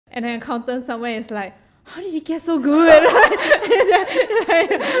and an accountant somewhere is like, how did he get so good? How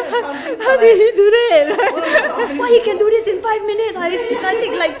did he do that? Why he can do this in 5 minutes? I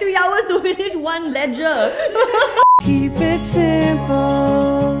take like 3 hours to finish one ledger. Keep it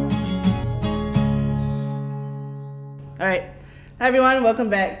simple. Alright, hi everyone, welcome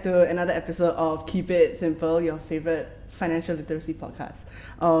back to another episode of Keep It Simple, your favorite financial literacy podcast.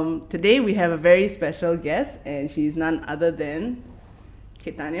 Today we have a very special guest, and she's none other than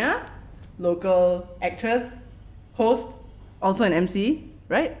Caitanya, local actress, host, also an MC,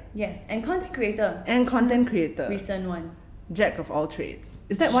 right? Yes, and content creator. And content creator. Recent one. Jack of all trades.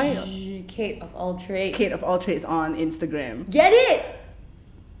 Is that why? Kate of all trades. Kate of all trades on Instagram. Get it?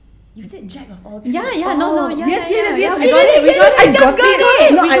 You said Jack of all trades. Yeah, Yes.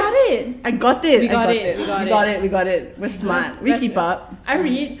 We got it. We're smart. We keep up. I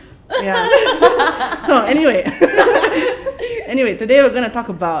read. Yeah. So anyway, today we're gonna talk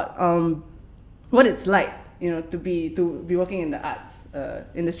about what it's like, to be working in the arts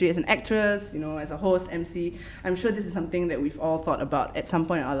industry as an actress, as a host, MC. I'm sure this is something that we've all thought about at some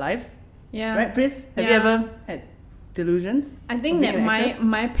point in our lives. Yeah. Right, Pris? Have you ever had delusions? I think that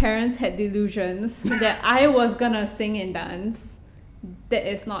my parents had delusions that I was gonna sing and dance. That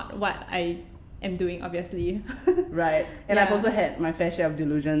is not what I am doing, obviously. Right. And Yeah. I've also had my fair share of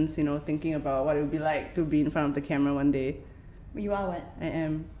delusions, thinking about what it would be like to be in front of the camera one day. You are what? I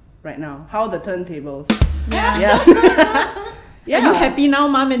am right now. How the turntables. Yeah. Yeah. Yeah. Are you happy now,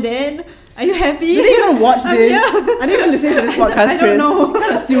 mom and dad? Are you happy? Do they even watch this? I didn't even listen to this podcast, I don't know. You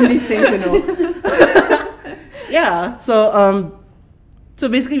can't assume these things, Yeah. So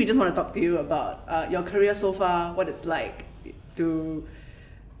basically we just want to talk to you about your career so far, what it's like to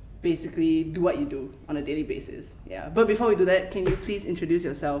basically do what you do on a daily basis. Yeah. But before we do that, can you please introduce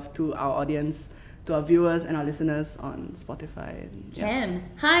yourself to our audience, to our viewers and our listeners on Spotify? Can.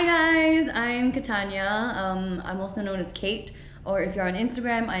 Hi guys, I'm Caitanya. I'm also known as Kate, or if you're on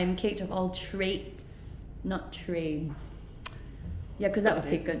Instagram, I'm Kate of all trades, not trades. Yeah, because that was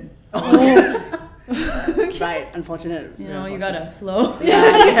taken. Right, unfortunate. You gotta flow.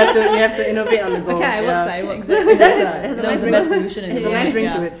 Yeah, you have to innovate on the go. Okay, I work yeah. I work It has a That nice was the ring. best solution. It has a nice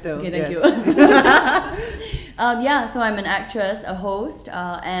ring to it still. Okay, thank yes. you. So I'm an actress, a host,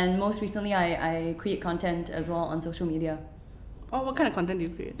 and most recently I create content as well on social media. Oh, what kind of content do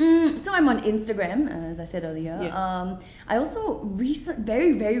you create? So I'm on Instagram, as I said earlier. Yes. I also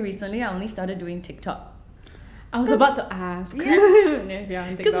very, very recently, I only started doing TikTok. I was about to ask.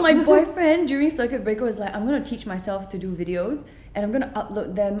 Because my boyfriend during circuit breaker was like, I'm going to teach myself to do videos and I'm going to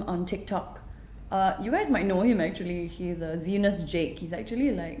upload them on TikTok. You guys might know him actually. He's Zenas Jake. He's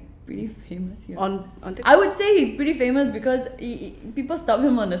actually like pretty famous here. On TikTok? I would say he's pretty famous because people stop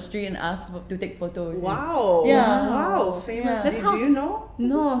him on the street and ask to take photos. Wow. Yeah. Wow, famous. Yeah. That's do how- you know?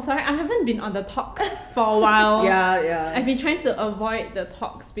 No, sorry, I haven't been on the talks for a while. Yeah. I've been trying to avoid the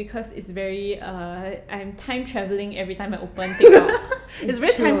talks because it's very I'm time traveling every time I open TikTok. It's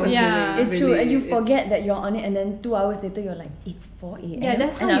very time consuming. Yeah. It's true, really. and you forget that you're on it, and then 2 hours later you're like, it's 4 a.m. Yeah,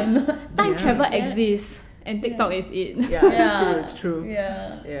 that's how and you, time Yeah. travel exists, and TikTok is it. Yeah, it's true.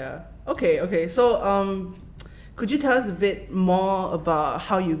 Yeah. Yeah. Okay. So, could you tell us a bit more about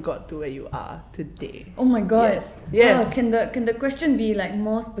how you got to where you are today? Oh my god. Yes. Oh, can the question be like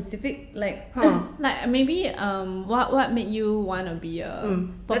more specific? Like, Like maybe what made you wanna be a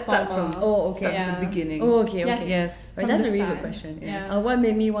Let's performer? start from oh, okay. start from Yeah. the beginning. Oh, okay. Yes. Yes. Right, From that's the a really start. good question. Yeah. What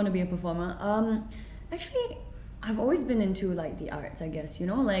made me want to be a performer? Actually, I've always been into like the arts, I guess.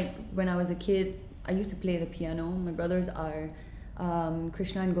 Like when I was a kid, I used to play the piano. My brothers are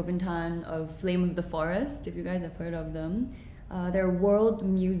Krishna and Govindan of Flame of the Forest, if you guys have heard of them. They're a world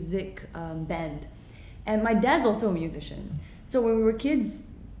music band. And my dad's also a musician. So when we were kids,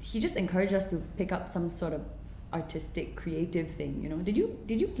 he just encouraged us to pick up some sort of artistic, creative thing. Did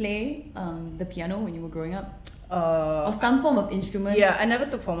you play the piano when you were growing up? Or some form of instrument? Yeah, I never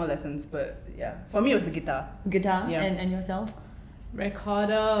took formal lessons, but yeah, for me it was the guitar. Guitar? Yeah. And yourself?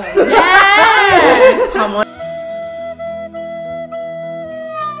 Recorder. Come on.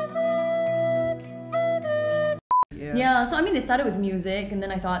 Yeah, so I mean, it started with music, and then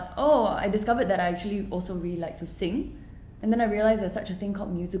I thought, I discovered that I actually also really like to sing. And then I realized there's such a thing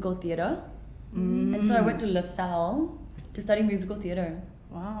called musical theatre. And so I went to LaSalle to study musical theatre.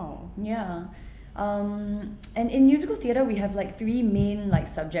 Wow. Yeah. And in musical theatre, we have like 3 main like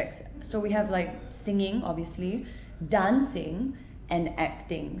subjects. So we have like singing, obviously, dancing, and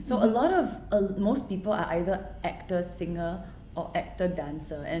acting. So a lot of, most people are either actor, singer, or actor,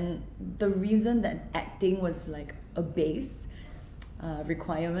 dancer. And the reason that acting was like a base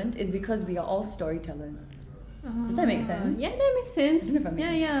requirement is because we are all storytellers. Does that make sense? Yeah, that makes sense. I don't know if I'm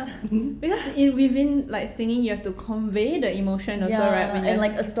making Yeah. Because within like singing, you have to convey the emotion also, right? When and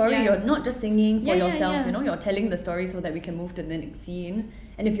like a story, you're not just singing for Yeah, yourself, yeah. you know, you're telling the story so that we can move to the next scene.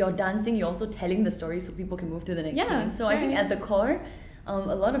 And if you're dancing, you're also telling the story so people can move to the next Yeah, scene. So I think right. at the core, a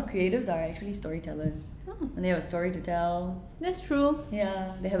lot of creatives are actually storytellers. Oh. And they have a story to tell. That's true.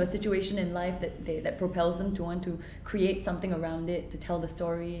 Yeah, they have a situation in life that propels them to want to create something around it, to tell the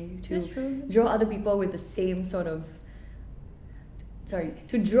story, to That's true. draw other people with the same sort of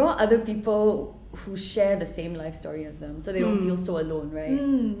to draw other people who share the same life story as them, so they don't feel so alone, right?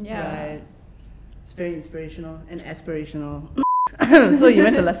 Yeah. Right. It's very inspirational and aspirational. So you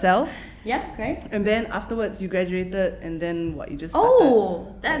went to LaSalle, Yeah, correct. and then afterwards you graduated, and then what? You just started?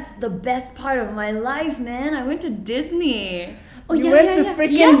 Oh, that's the best part of my life, man. I went to Disney. Oh, you yeah, went yeah, to yeah.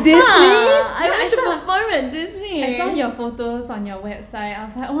 freaking Disney. I Yeah, went to perform at Disney. I saw your photos on your website. I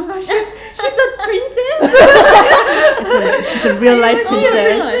was like, oh my gosh, she's a princess. She's a real life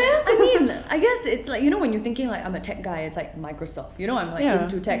princess. I mean, I guess it's like, you know, when you're thinking like I'm a tech guy, it's like Microsoft. You know, I'm like Yeah.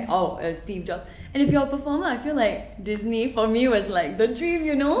 into tech. Oh, Steve Jobs. And if you're a performer, I feel like Disney for me was like the dream,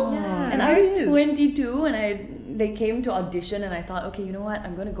 you know. Yeah. And I was It is. 22, and they came to audition, and I thought, okay, you know what?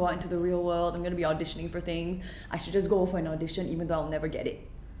 I'm gonna go out into the real world. I'm gonna be auditioning for things. I should just go for an audition, even though I'll never get it,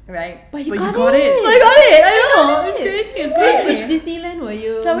 right? But But you got it. I got it. I know. It's crazy. It's Wait, crazy. which Disneyland were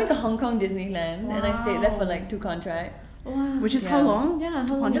you? So I went to Hong Kong Disneyland, and I stayed there for Wow. like 2 contracts. Wow. Which is how Yeah. long? Yeah, how long?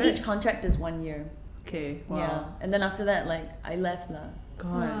 So Contracts? each contract is 1 year. Okay. Wow. Yeah, and then after that, like I left lah.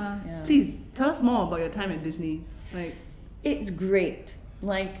 God. Wow. Yeah. Please tell us more about your time at Disney. Like, It's great.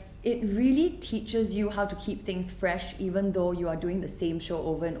 Like it really teaches you how to keep things fresh, even though you are doing the same show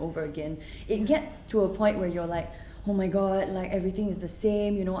over and over again. It gets to a point where you're like, oh my god, like everything is the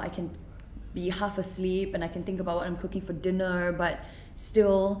same. You know, I can be half asleep and I can think about what I'm cooking for dinner, but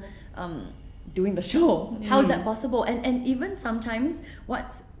still doing the show. How is that possible? And even sometimes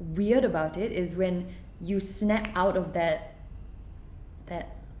what's weird about it is when you snap out of that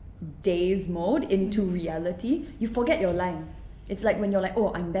daze mode into reality, you forget your lines. It's like when you're like,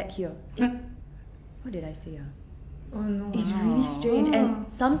 oh, I'm back here. What did I say? Oh no. It's really strange, and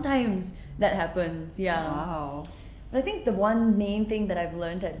sometimes that happens. Yeah. wow. But I think the one main thing that I've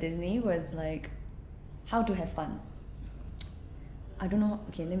learned at Disney was like how to have fun. I don't know.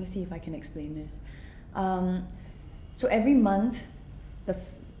 Okay, let me see if I can explain this. So every month,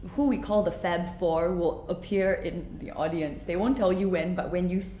 who we call the Fab Four will appear in the audience. They won't tell you when, but when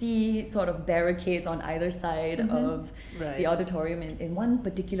you see sort of barricades on either side of Right. the auditorium, in one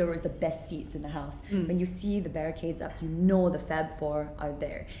particular row is the best seats in the house. When you see the barricades up, you know the Fab Four are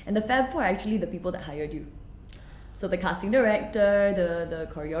there. And the Fab Four are actually the people that hired you. So the casting director, the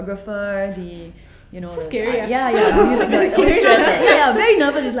choreographer, the Scary, yeah, the music director. Yeah, very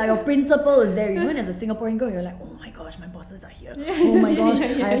nervous. It's like your principal is there. You know, and as a Singaporean girl, you're like, oh my gosh, my bosses are here. Oh my gosh, I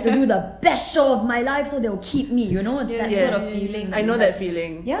have to do the best show of my life, so they'll keep me. You know, it's that sort of feeling. I know you that have.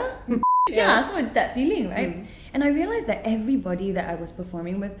 feeling. Yeah, yeah. So it's that feeling, right? And I realized that everybody that I was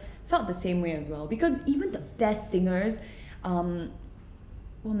performing with felt the same way as well, because even the best singers will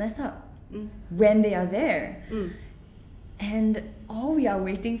mess up when they are there. And all we are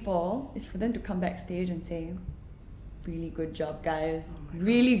waiting for is for them to come backstage and say, really good job, guys.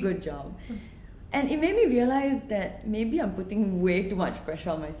 Really good job. And it made me realize that maybe I'm putting way too much pressure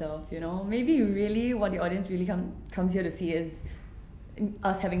on myself, you know? Maybe really what the audience really comes here to see is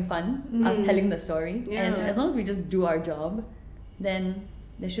us having fun, us telling the story. Yeah. And as long as we just do our job, then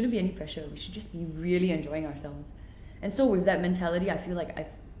there shouldn't be any pressure. We should just be really enjoying ourselves. And so with that mentality, I feel like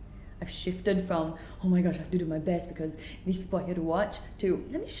I've shifted from, oh my gosh, I have to do my best because these people are here to watch, to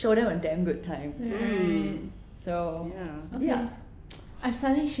let me show them a damn good time. So, Okay. yeah. I've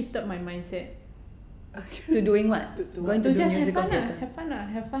suddenly shifted my mindset. To doing what? To Going To to do just have musical fun theatre. have fun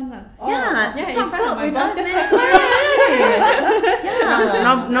have fun Yeah, Yeah, to in talk front of out my with boss, us, just man. have fun.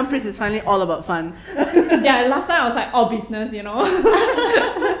 Yeah. Now Pris is finally all about fun. Yeah, last time I was like all business, you know.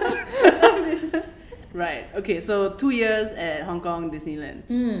 Right. Okay. So 2 years at Hong Kong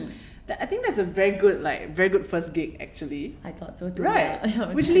Disneyland. I think that's a very good first gig actually. I thought so too. Right. Yeah. It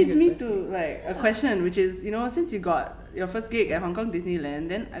was Which very leads good me first to gig. like a question, which is, you know, since you got your first gig at Hong Kong Disneyland,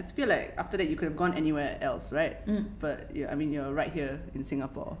 then I feel like after that you could have gone anywhere else, right? But yeah, I mean you're right here in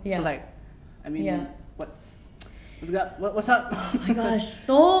Singapore. Yeah. So like, I mean, Yeah. what's up? What's up? Oh my gosh,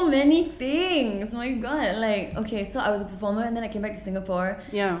 so many things. My god, like okay, so I was a performer and then I came back to Singapore.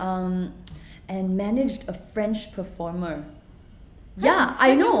 Yeah. And managed a French performer. Yeah,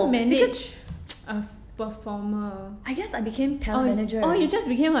 I know. Because Manage a performer. I guess I became talent manager. Oh, you just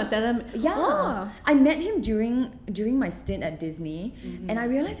became a talent. Yeah, Oh. I met him during my stint at Disney, and I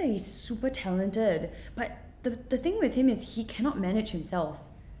realized that he's super talented. But the thing with him is he cannot manage himself.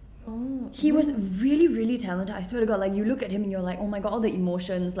 Oh, He was really, really talented. I swear to God, like you look at him and you're like, oh my God, all the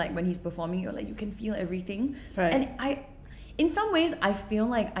emotions, like when he's performing, you're like, you can feel everything. Right. And in some ways, I feel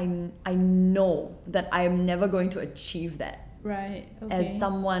like I know that I'm never going to achieve that right. Okay. as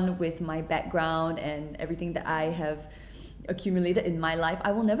someone with my background and everything that I have accumulated in my life.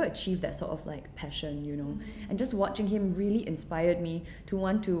 I will never achieve that sort of like passion, you know. And just watching him really inspired me to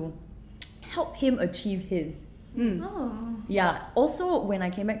want to help him achieve his. Oh. Yeah. Also, when I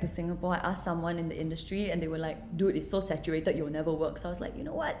came back to Singapore, I asked someone in the industry and they were like, dude, it's so saturated, you'll never work. So I was like, you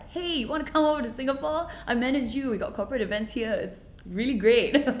know what? Hey, you want to come over to Singapore? I manage you. We got corporate events here. It's really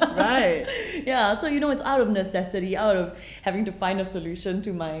great. Right. Yeah. So, you know, it's out of necessity, out of having to find a solution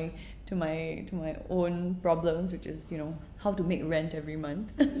to my own problems, which is, you know, how to make rent every month.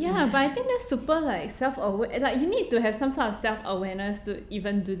 Yeah, but I think that's super like self-aware. Like you need to have some sort of self-awareness to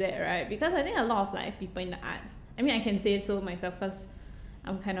even do that, right? Because I think a lot of like people in the arts. I mean, I can say it so myself because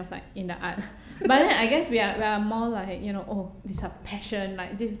I'm kind of like in the arts. But then I guess we are more like, you know, oh, this is a passion.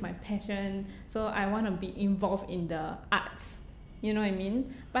 Like this is my passion. So I want to be involved in the arts. You know what I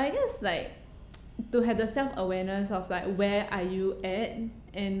mean? But I guess like to have the self-awareness of like where are you at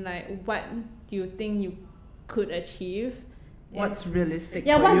and like what do you think you could achieve. What's realistic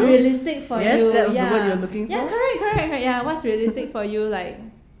Yeah, for what's you? realistic for Yes, you? that was the Yeah. word you're looking for. Yeah, correct. Yeah, what's realistic for you? Like,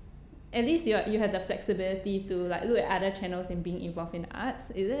 at least you have the flexibility to like look at other channels and being involved in the arts.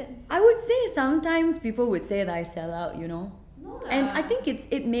 Is it? I would say sometimes people would say that I sell out, you know. And I think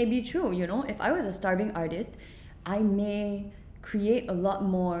it may be true, you know. If I was a starving artist, I may create a lot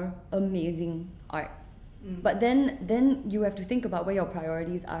more amazing art. But then you have to think about where your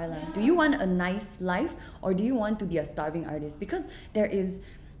priorities are. Like, Yeah. do you want a nice life or do you want to be a starving artist? Because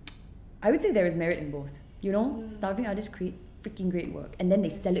I would say there is merit in both. You know, starving artists create freaking great work and then they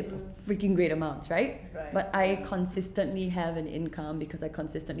sell it for freaking great amounts, right? Right. But I consistently have an income because I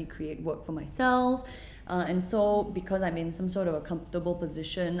consistently create work for myself. And so because I'm in some sort of a comfortable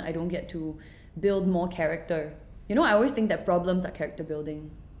position, I don't get to build more character. You know, I always think that problems are character building.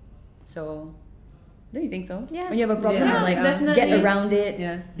 So, don't you think so? Yeah. When you have a problem, Yeah, you like definitely. get around it,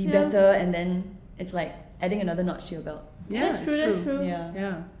 Yeah. be Yeah. better, and then it's like adding another notch to your belt. Yeah, That's it's true. That's true. Yeah.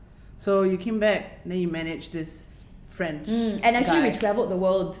 Yeah. So you came back, then you managed this French. And actually, we guy. traveled the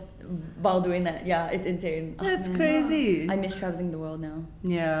world while doing that. Yeah, it's insane. Oh, That's man. crazy. I miss traveling the world now.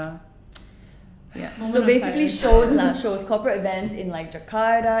 Yeah. Yeah. Moment So of basically, silence. shows, corporate events in like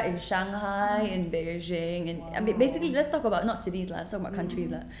Jakarta, in Shanghai, in Beijing, and I mean, basically, let's talk about not cities lah. Let's talk about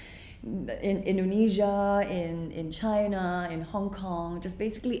countries lah. In Indonesia, in China, in Hong Kong, just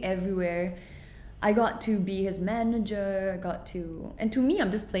basically everywhere. I got to be his manager. And to me, I'm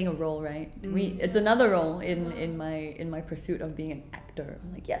just playing a role, right? It's another role in my pursuit of being an actor.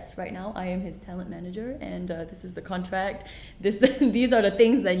 I'm like, yes, right now I am his talent manager, and this is the contract. These are the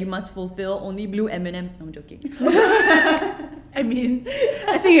things that you must fulfill. Only blue M&Ms. No, I'm joking. I mean,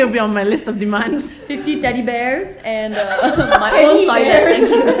 I think it'll be on my list of demands. 50 teddy bears and my own toilet.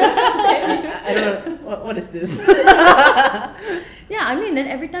 Thank you. I don't know. What is this? Yeah, I mean, then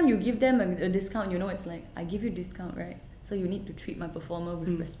every time you give them a discount, you know, it's like, I give you discount, right? So you need to treat my performer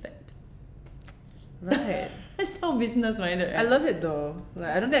with respect. Right. It's so business-minded, right? I love it though.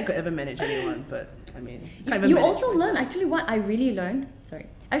 Like, I don't think I could ever manage anyone, but I mean, can't even You manage also learn, myself. actually what I really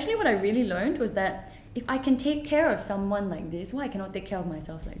learned was that if I can take care of someone like this, why I cannot take care of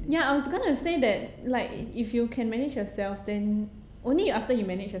myself like this? Yeah, I was gonna say that like if you can manage yourself, then only after you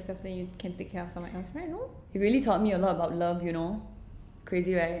manage yourself, then you can take care of someone else, right? No? It really taught me a lot about love, you know?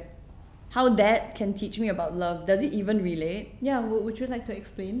 Crazy, right? How that can teach me about love. Does it even relate? Yeah, would you like to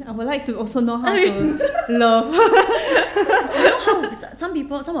explain? I would like to also know how to love. You know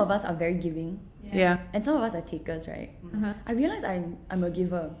how some of us are very giving, Yeah. and some of us are takers, right? Uh-huh. I realize I'm a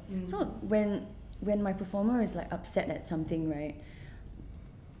giver. So when my performer is like upset at something, right,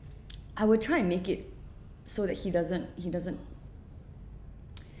 I would try and make it so that he doesn't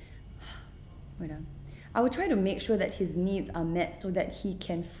wait on. I would try to make sure that his needs are met so that he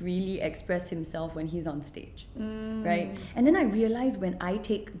can freely express himself when he's on stage, right? And then I realized when I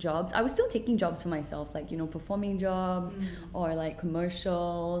take jobs, I was still taking jobs for myself, like, you know, performing jobs or like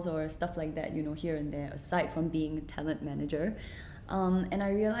commercials or stuff like that, you know, here and there, aside from being a talent manager. And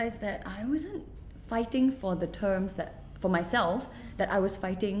I realized that I wasn't fighting for the terms for myself, that I was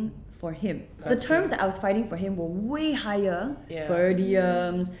fighting for him. The terms that I was fighting for him were way higher, Yeah. per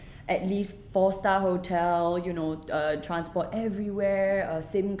diems, at least 4-star hotel, you know, transport everywhere, a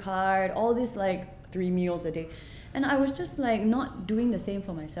SIM card, all this like 3 meals a day. And I was just like not doing the same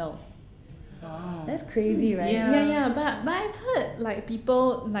for myself. Wow. That's crazy, right? Yeah. Yeah, but I've heard like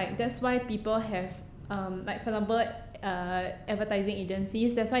people like that's why people have like for example, advertising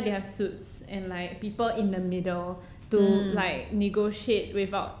agencies, that's why they have suits and like people in the middle to like negotiate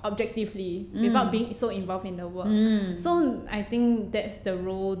without objectively, without being so involved in the work. So I think that's the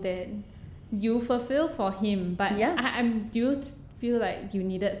role that you fulfill for him. But do you feel like you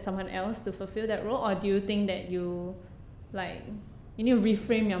needed someone else to fulfill that role, or do you think that you need to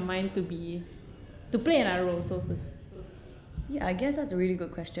reframe your mind to play another role, so to? Yeah, I guess that's a really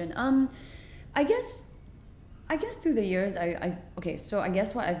good question. I guess through the years, so I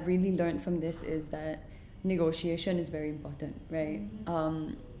guess what I've really learned from this is that negotiation is very important, right?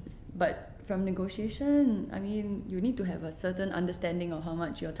 But from negotiation, I mean, you need to have a certain understanding of how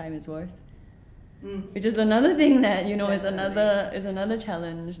much your time is worth, which is another thing that is another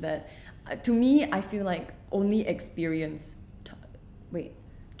challenge that, to me, I feel like only experience.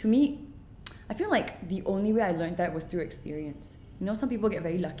 To me, I feel like the only way I learned that was through experience. Some people get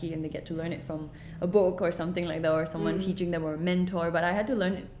very lucky and they get to learn it from a book or something like that, or someone teaching them, or a mentor. But I had to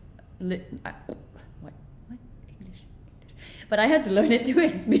learn it. English. But I had to learn it through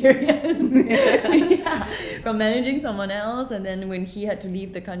experience. From managing someone else, and then when he had to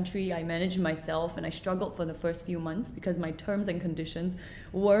leave the country, I managed myself, and I struggled for the first few months because my terms and conditions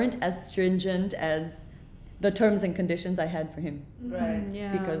weren't as stringent as the terms and conditions I had for him. Right.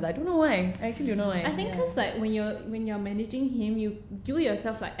 Yeah. Because I don't know why. I actually don't know why. I think because like when you're managing him, you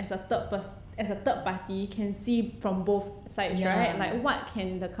yourself like as a third party can see from both sides, right? Like what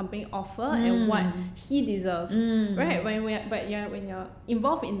can the company offer and what he deserves, right? When you're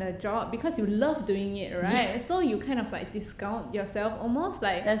involved in the job because you love doing it, right? Yeah. So you kind of like discount yourself almost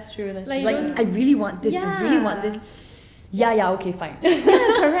like. That's true. That's like, true. Like I really want this. I really want this. Yeah. Okay. Fine.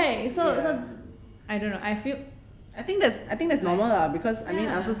 Yeah. Correct. So I don't know. I think that's normal lah, because I mean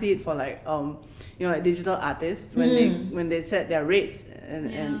I also see it for like like digital artists when they set their rates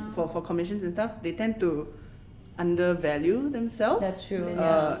and for commissions and stuff, they tend to undervalue themselves. That's true.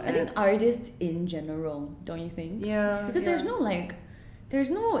 I think artists in general, don't you think? Yeah. Because there's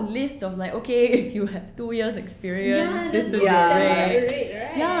no list of like, okay, if you have 2 years experience, this is your rate. Right?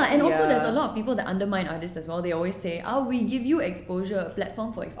 Yeah, and also there's a lot of people that undermine artists as well. They always say, we give you exposure, a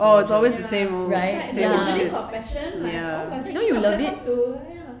platform for exposure. Oh, it's always the same old, right? same old shit. For passion, like, Don't you love it?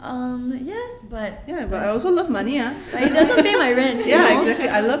 Yes, but I also love money, but it doesn't pay my rent. Yeah, exactly.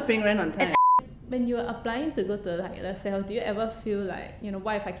 I love paying rent on time. When you're applying to go to like the sale, do you ever feel like,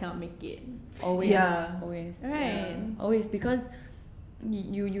 what if I cannot make it? Always. Yeah. Always. Right. Always, because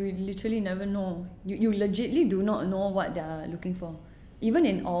you literally never know. You legitly do not know what they're looking for. Even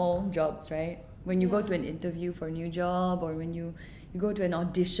in all jobs, right? When you go to an interview for a new job, or when you go to an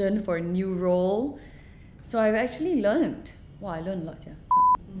audition for a new role. So I've actually learned. Wow, I learned a lot, yeah.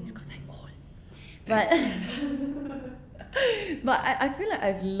 It's because I'm old. But I feel like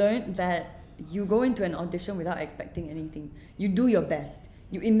I've learned that you go into an audition without expecting anything. You do your best.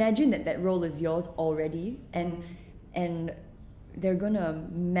 You imagine that role is yours already, and they're gonna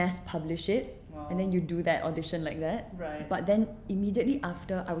mass publish it. Wow. And then you do that audition like that. Right. But then immediately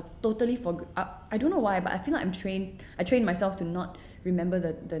after, I would totally forget. I don't know why, but I feel like I trained myself to not remember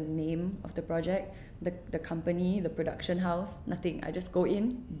the name of the project, the company, the production house, nothing. I just go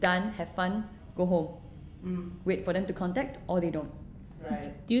in, done, have fun, go home. Wait for them to contact, or they don't.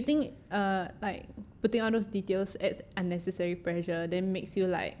 Right. Do you think like putting all those details adds unnecessary pressure, then makes you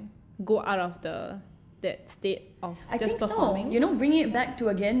like go out of that state of just performing? I think so. Bringing it back to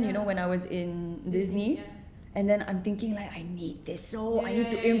again, when I was in Disney, and then I'm thinking like, I need this I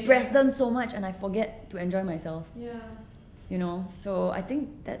need to impress them so much, and I forget to enjoy myself. Yeah. So I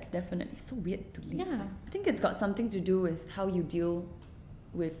think that's definitely so weird to leave. Yeah. I think it's got something to do with how you deal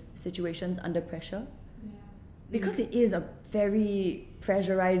with situations under pressure. Because it is a very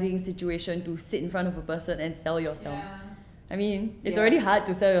pressurizing situation to sit in front of a person and sell yourself. Yeah. I mean, it's already hard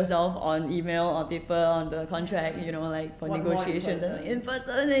to sell yourself on email, on paper, on the contract, like for negotiations. In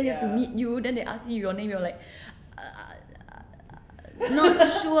person, then you have to meet you, then they ask you your name, you're like,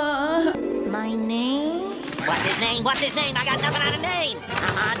 not sure. My name? What's his name? What's his name? I got nothing on a name.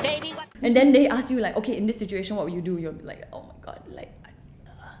 Come on, baby. What? And then they ask you like, okay, in this situation, what will you do? You'll be like, oh my God, like,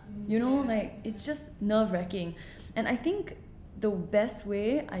 it's just nerve-wracking. And I think the best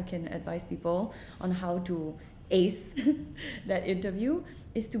way I can advise people on how to ace that interview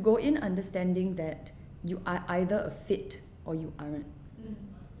is to go in understanding that you are either a fit or you aren't.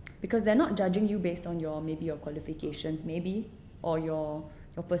 Because they're not judging you based on your qualifications, or your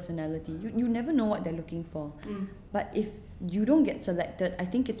personality. You never know what they're looking for. But if you don't get selected, I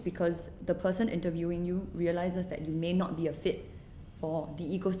think it's because the person interviewing you realizes that you may not be a fit for the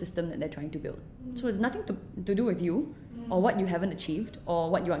ecosystem that they're trying to build. So it's nothing to do with you or what you haven't achieved or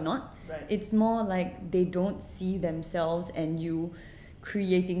what you are not. Right. It's more like they don't see themselves and you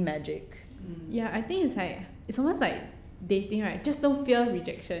creating magic. Yeah, I think it's like, it's almost like dating, right? Just don't fear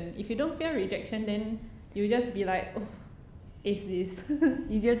rejection. If you don't fear rejection, then you just be like, oh, is this?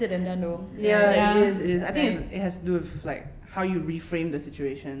 Easier said than done though. Yeah, Yeah. it is. I think it has to do with like how you reframe the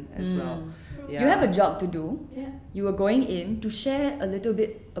situation as well. Yeah. You have a job to do. Yeah. You are going in to share a little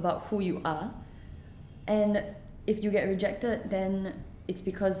bit about who you are. And if you get rejected, then it's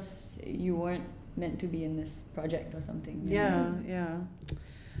because you weren't meant to be in this project or something. you know? Yeah.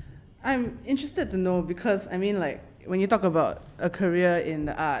 I'm interested to know because I mean, like, when you talk about a career in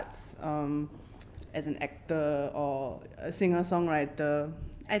the arts, as an actor or a singer-songwriter,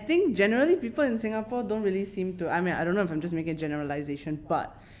 I think generally people in Singapore don't really seem to, I mean, I don't know if I'm just making a generalization,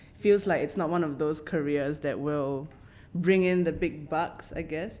 but it feels like it's not one of those careers that will bring in the big bucks, I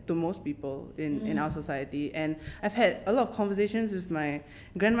guess, to most people in our society. And I've had a lot of conversations with my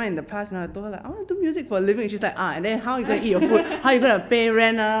grandma in the past, and I told her, like, I want to do music for a living. She's like, and then how are you gonna eat your food? How are you gonna pay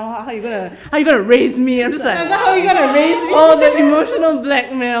rent? How are you gonna raise me? I'm just like, How are you gonna raise me? oh, the emotional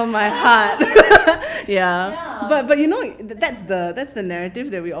blackmail, my heart. Yeah. But you know, that's the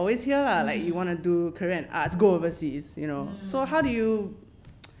narrative that we always hear, lah. Like, you want to do career in arts, go overseas, you know. So how do you,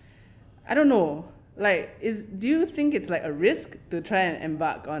 I don't know, like, do you think it's like a risk to try and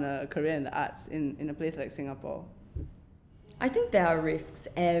embark on a career in the arts in a place like Singapore? I think there are risks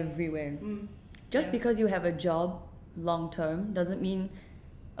everywhere. Just Yeah. because you have a job long term doesn't mean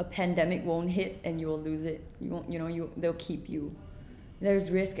a pandemic won't hit and you will lose it. You won't, they'll keep you. There's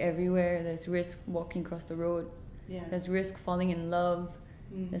risk everywhere. There's risk walking across the road. Yeah. There's risk falling in love.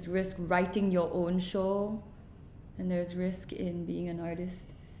 There's risk writing your own show. And there's risk in being an artist.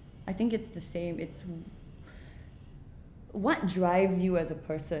 I think it's the same. It's what drives you as a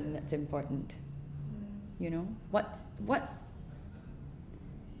person that's important. You know? What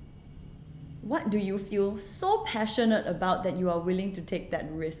do you feel so passionate about that you are willing to take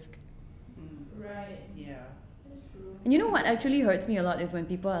that risk? Right. Yeah. And you know what actually hurts me a lot is when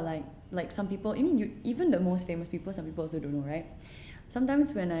people are like some people, even the most famous people, some people also don't know, right?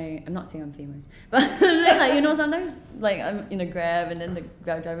 Sometimes when I'm not saying I'm famous, but like, sometimes like I'm in a Grab and then the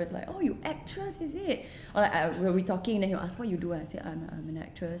Grab driver is like, oh, you actress, is it? Or like we'll be talking and then he'll ask what you do, and I say I'm an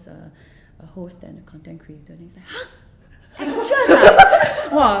actress, a host and a content creator. And he's like, huh?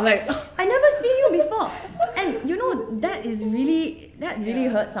 Actress? Wow, like, I never seen you before. And that really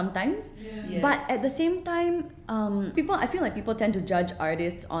hurts sometimes. Yeah. But at the same time, I feel like people tend to judge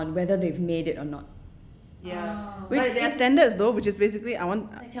artists on whether they've made it or not. yeah. Which Like, there are is- standards though, which is basically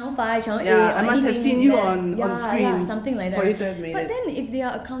Like Channel 5, Channel 8, Yeah, or I must have anything seen you that's- on screens something like that. for you to have made but it. then if they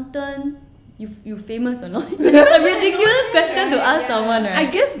are accountant, you famous or not? It's a ridiculous question to ask someone, right? I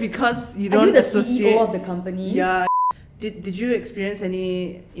guess because you Are don't you the associate. CEO of the company? Yeah. Did you experience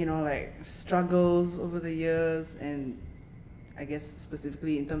any, like, struggles over the years, and I guess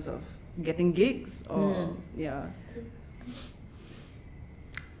specifically in terms of getting gigs or yeah.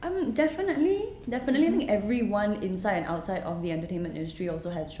 Definitely. I think everyone inside and outside of the entertainment industry also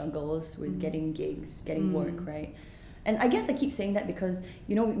has struggles with getting gigs, getting work, right? And I guess I keep saying that because,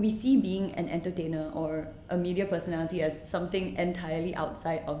 we see being an entertainer or a media personality as something entirely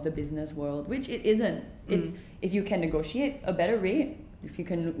outside of the business world, which it isn't. It's if you can negotiate a better rate, if you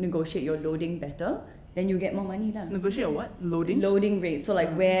can negotiate your loading better, then you get more money lah. Negotiate what? Loading? Loading rate. So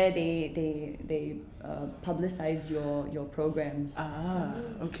like where they publicize your programs. Ah,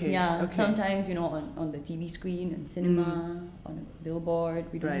 okay. Yeah, okay. sometimes on the TV screen and cinema, on a billboard.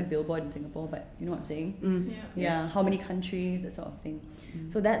 We don't Right. have billboard in Singapore, but you know what I'm saying. Yeah. Yeah, how many countries, that sort of thing.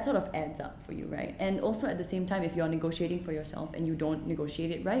 So that sort of adds up for you, right? And also at the same time, if you're negotiating for yourself and you don't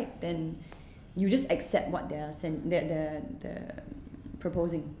negotiate it right, then you just accept what they're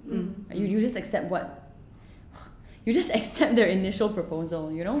proposing. You just accept you just accept their initial proposal.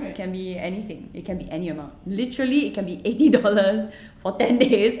 It can be anything. It can be any amount. Literally, it can be $80 for 10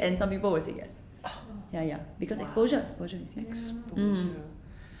 days, and some people will say yes. Yeah, because exposure, you see. Exposure.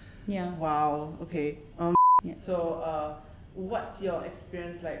 Yeah. Wow. Okay. Yeah. So, what's your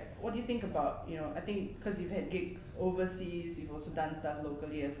experience like? What do you think about, I think because you've had gigs overseas, you've also done stuff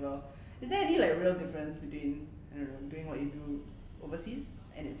locally as well. Is there any like real difference between, I don't know, doing what you do overseas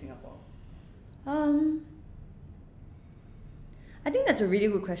and in Singapore? I think that's a really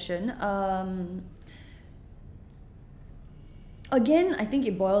good question. Again, I think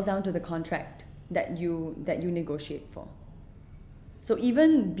it boils down to the contract that you negotiate for. So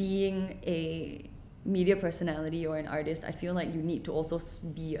even being a media personality or an artist, I feel like you need to also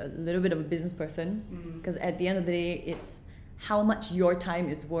be a little bit of a business person, because at the end of the day, it's how much your time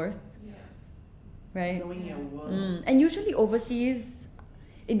is worth, right? Knowing your worth. And usually overseas,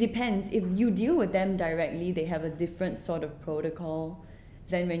 it depends. If you deal with them directly, they have a different sort of protocol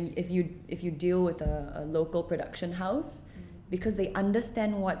than if you deal with a local production house, because they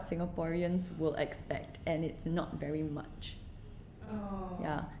understand what Singaporeans will expect, and it's not very much. Oh.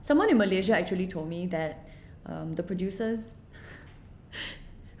 Yeah, someone in Malaysia actually told me that the producers,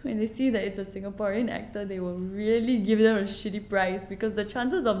 when they see that it's a Singaporean actor, they will really give them a shitty price, because the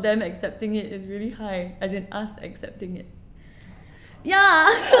chances of them accepting it is really high, as in us accepting it. Yeah.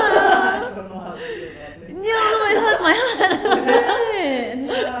 I don't know how to feel about this. Yeah, it hurts my heart.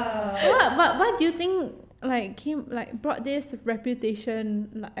 What do you think brought this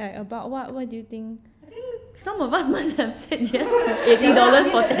reputation about what do you think? I think some of us must have said yes to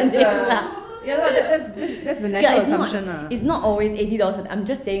 $80 for 10 days. Yeah, that's the natural assumption. It's not always $80. I'm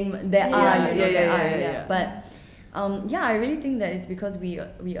just saying there are. But I really think that it's because we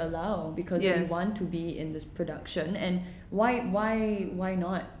allow, because we want to be in this production, and why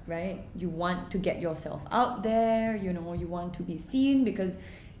not, right? You want to get yourself out there, you know, you want to be seen, because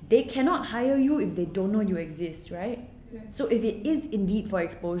they cannot hire you if they don't know you exist, right? So if it is indeed for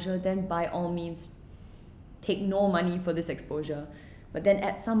exposure, then by all means take no money for this exposure. But then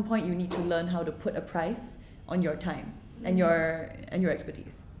at some point you need to learn how to put a price on your time and your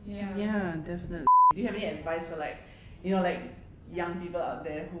expertise. Yeah, definitely. Do you have any advice for young people out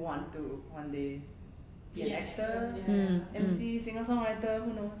there who want to one day be an actor, MC, singer-songwriter,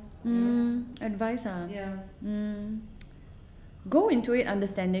 who knows? Advice, Yeah. Go into it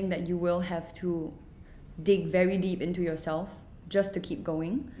understanding that you will have to dig very deep into yourself just to keep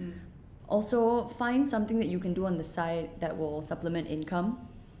going. Also, find something that you can do on the side that will supplement income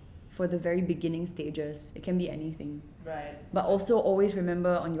for the very beginning stages. It can be anything. Right. But also always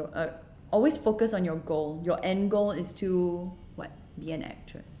remember always focus on your goal. Your end goal is to be an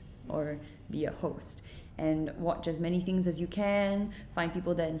actress or be a host. And watch as many things as you can. Find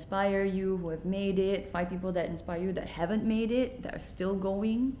people that inspire you, who have made it. Find people that inspire you that haven't made it, that are still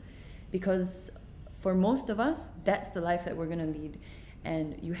going. Because for most of us, that's the life that we're going to lead.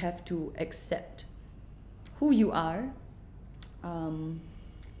 And you have to accept who you are,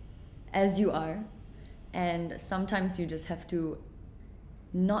 as you are. And sometimes you just have to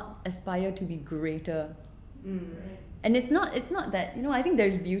not aspire to be greater. And it's not that, you know, I think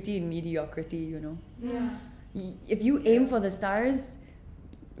there's beauty in mediocrity, you know. If you aim for the stars,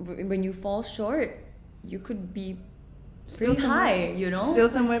 when you fall short, you could be pretty high, you know. Still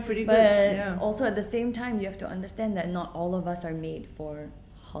somewhere pretty good. But also at the same time, you have to understand that not all of us are made for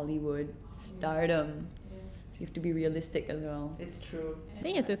Hollywood stardom. So you have to be realistic as well. It's true. I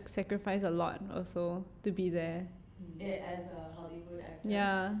think you have to sacrifice a lot also to be there. As a Hollywood actor?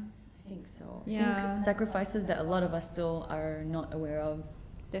 Yeah. I think so. Yeah. I think sacrifices that a lot of us still are not aware of.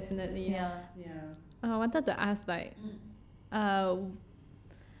 Definitely. Yeah. I wanted to ask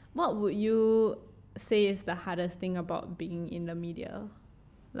what would you say is the hardest thing about being in the media?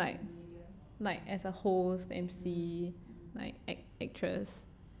 Like as a host, MC, actress,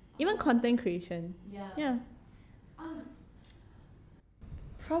 even content creation. Yeah.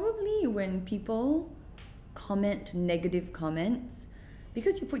 Probably when people comment negative comments,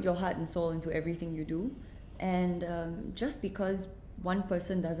 because you put your heart and soul into everything you do, and just because one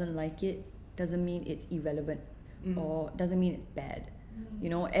person doesn't like it doesn't mean it's irrelevant or doesn't mean it's bad. You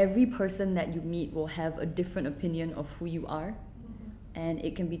know, every person that you meet will have a different opinion of who you are, and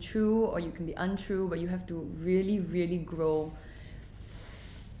it can be true or you can be untrue, but you have to really, really grow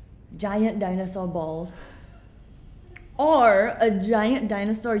giant dinosaur balls or a giant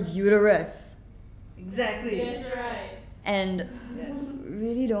dinosaur uterus. Exactly. That's right. And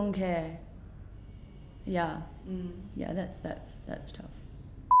really don't care. Yeah, that's tough.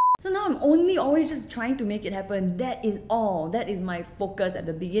 So now I'm only always just trying to make it happen. That is all. That is my focus. At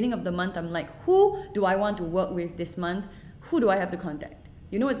the beginning of the month, I'm like, who do I want to work with this month? Who do I have to contact?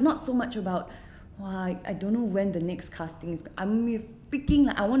 You know, it's not so much about, I don't know when the next casting is. I'm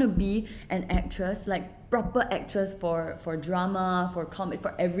freaking I want to be an actress, proper actress for drama, for comedy,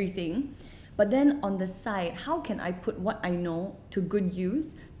 for everything. But then on the side, how can I put what I know to good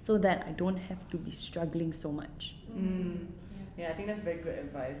use so that I don't have to be struggling so much? Yeah, I think that's very good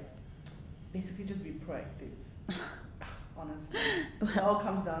advice. Basically, just be proactive. Honestly, it all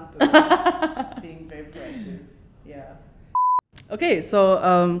comes down to being very proactive. Yeah. Okay,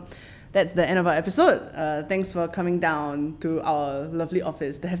 so that's the end of our episode. Thanks for coming down to our lovely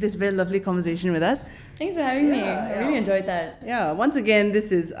office to have this very lovely conversation with us. Thanks for having me. I really enjoyed that. Yeah, once again,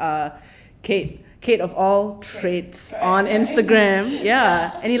 this is Kate of all traits on Instagram.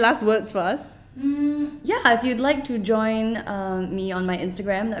 Yeah. Any last words for us? Yeah, if you'd like to join me on my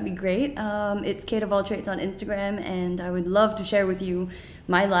Instagram, that'd be great. It's Kate of All Trades on Instagram, and I would love to share with you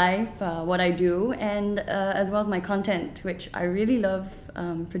my life, what I do, and as well as my content, which I really love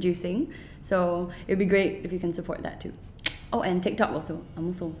producing. So it'd be great if you can support that too. Oh, and TikTok also. I'm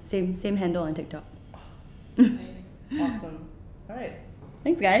also same handle on TikTok. Nice. Awesome. All right.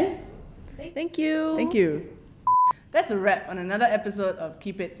 Thanks, guys. Thank you. Thank you. That's a wrap on another episode of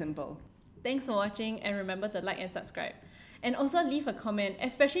Keep It Simple. Thanks for watching, and remember to like and subscribe. And also leave a comment,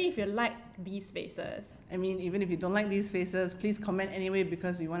 especially if you like these faces. I mean, even if you don't like these faces, please comment anyway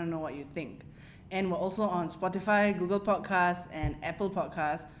because we want to know what you think. And we're also on Spotify, Google Podcasts, and Apple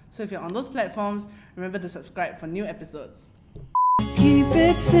Podcasts. So if you're on those platforms, remember to subscribe for new episodes. Keep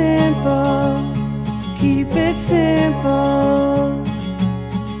it simple. Keep it simple.